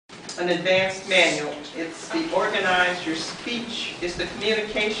an advanced manual. It's the Organize Your Speech, it's the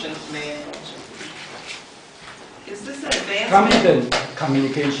communications manual. Is this an advanced manual?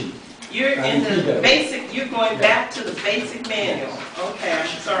 Communication. You're in the basic, you're going back to the basic manual. Okay, I'm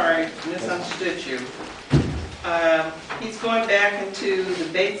sorry, misunderstood you. He's going back into the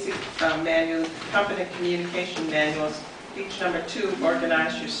basic manual, company communication manual, speech number 2,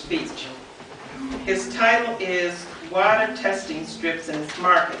 Organize Your Speech. His title is Water Testing Strips in Its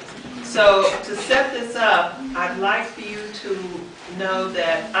Market. So to set this up, I'd like for you to know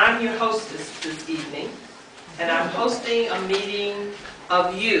that I'm your hostess this evening, and I'm hosting a meeting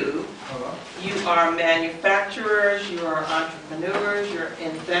of you. You are manufacturers, you are entrepreneurs, you're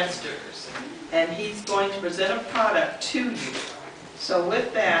investors, and he's going to present a product to you. So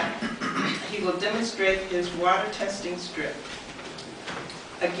with that, he will demonstrate his water testing strip.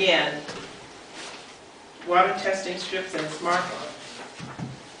 Again, water testing strips in its market.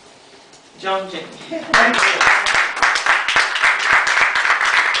 Jung Jing.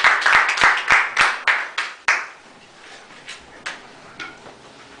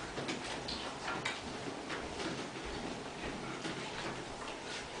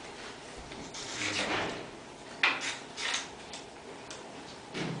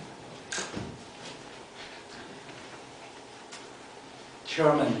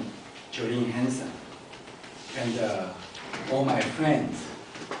 Chairman Jewlyne Henson, and all my friends,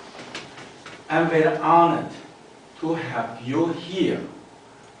 I'm very honored to have you here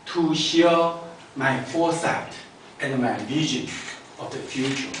to share my foresight and my vision of the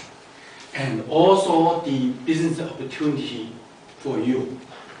future, and also the business opportunity for you.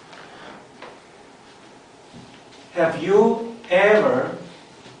 Have you ever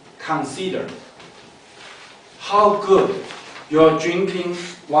considered how good your drinking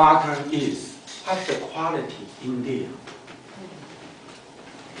water is? What's the quality in there?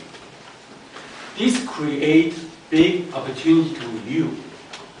 This creates big opportunity to you.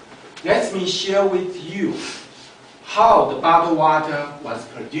 Let me share with you how the bottled water was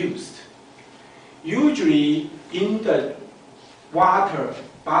produced. Usually in the bottled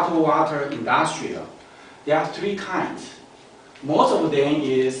water industry, there are 3 kinds. Most of them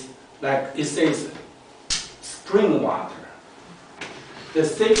is, like it says, spring water. The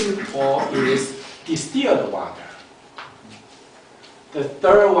second form is distilled water. The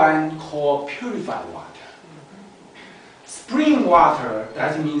third one called purified water. Spring water,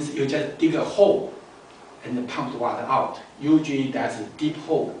 that means you just dig a hole and pump the water out. Usually that's a deep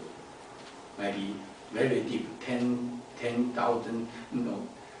hole, maybe very deep, 10,000,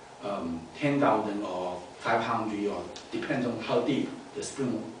 10,000 or 500, or depends on how deep the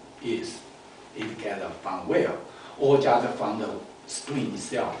spring is. It gathered from where, or just from the spring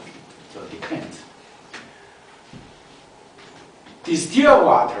itself, so it depends. Distilled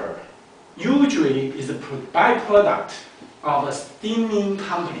water usually is a byproduct of a steaming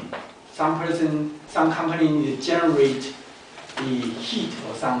company. Some company generate the heat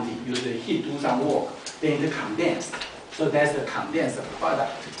or something, use the heat to do some work, then it condensed. So that's the condensed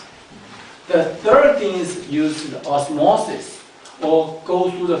product. The third thing is use the osmosis or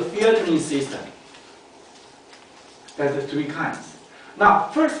go through the filtering system. That's the 3 kinds. Now,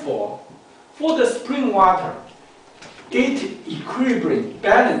 first of all, for the spring water, it equilibrium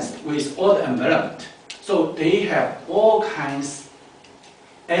balanced with all the environment. So they have all kinds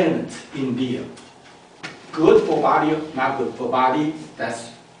elements in there. Good for body, not good for body,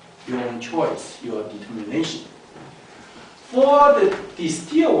 that's your own choice, your determination. For the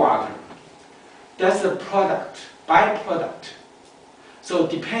distilled water, that's a product, byproduct. So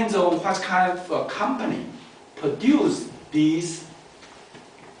it depends on what kind of a company produce these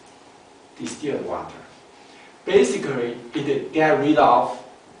distilled water. Basically, it get rid of,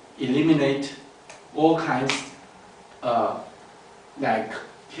 eliminate all kinds like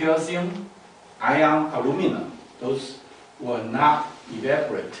calcium, iron, aluminum. Those will not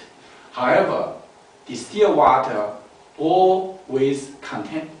evaporate. However, distilled water always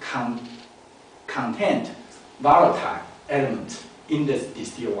contain volatile elements in the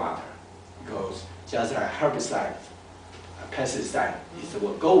distilled water, because just like herbicide, pesticide, it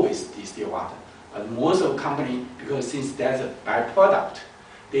will go with distilled water. But most of the company, because since that's a byproduct,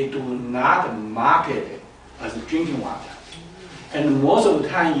 they do not market it as drinking water. And most of the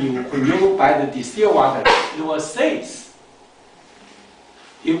time, when you buy the distilled water, it will say,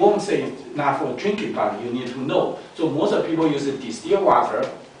 it won't say not for drinking, but you need to know. So most of the people use the distilled water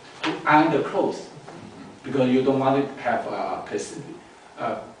to iron the clothes, because you don't want to have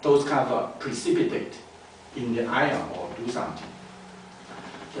those kind of precipitate in the iron or do something.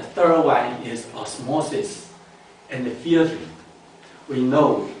 The third one is osmosis and the filtering. We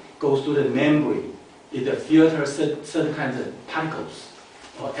know goes to the membrane. It filters certain kinds of particles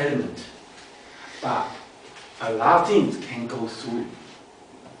or elements. But a lot of things can go through.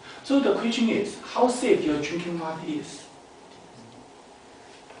 So the question is, how safe your drinking water is?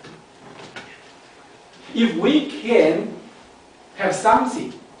 If we can have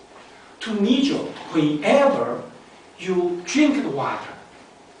something to measure whenever you drink the water,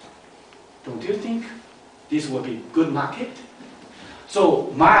 don't you think this will be good market?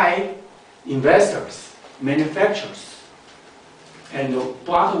 So my investors, manufacturers, and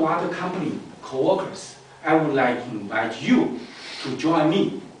bottled water company co-workers, I would like to invite you to join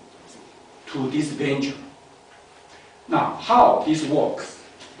me to this venture. Now, how this works?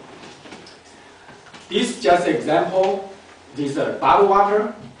 This is just an example. This is bottled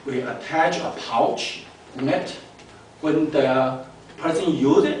water. We attach a pouch on it. When the person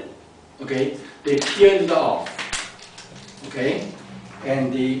uses it, okay, they peel it off, okay,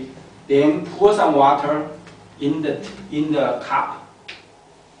 and they then pour some water in the cup.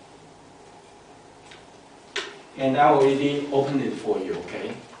 And I already opened it for you,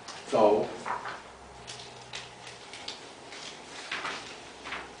 okay? So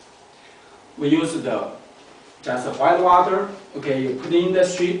we use just the white water, okay, you put in the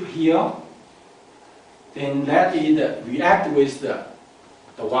strip here, then let it react with the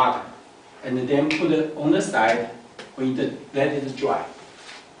water, and then put it on the side, let it dry.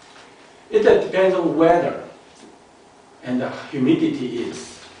 It depends on weather and the humidity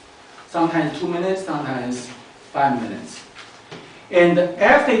is. Sometimes 2 minutes, sometimes 5 minutes. And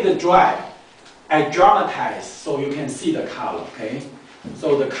after it dry, I dramatize so you can see the color, okay?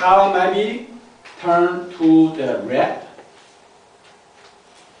 So the color might be turn to the red,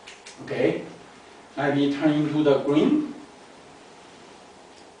 okay? Might be turn into the green,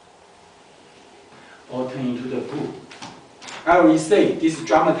 or turn into the blue. I already say this is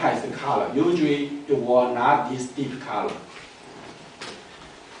dramatized color. Usually it will not this deep color.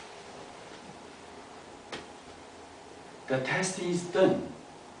 The testing is done.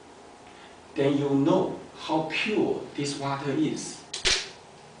 Then you know how pure this water is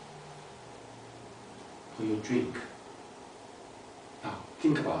when you drink. Now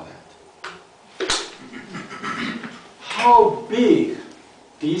think about that. How big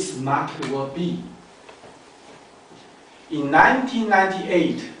this market will be. In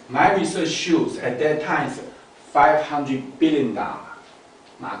 1998, my research shows at that time $500 billion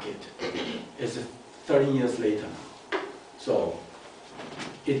market. It's 30 years later. So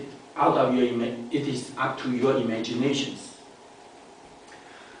it is up to your imaginations.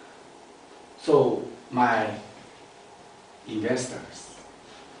 So my investors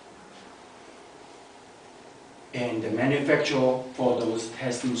and the manufacturer for those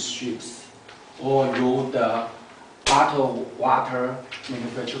testing strips, or the bottled water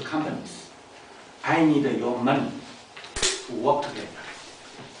manufacturer companies, I need your money to work together.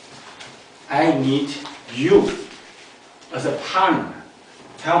 I need you as a partner.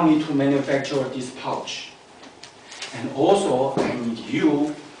 Help me to manufacture this pouch. And also, I need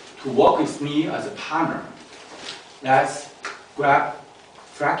you to work with me as a partner. Let's grab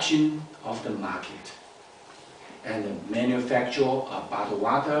fraction of the market and manufacture a bottled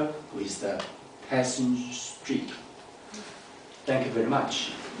water with the testing strip. Thank you very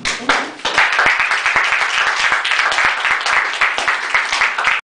much.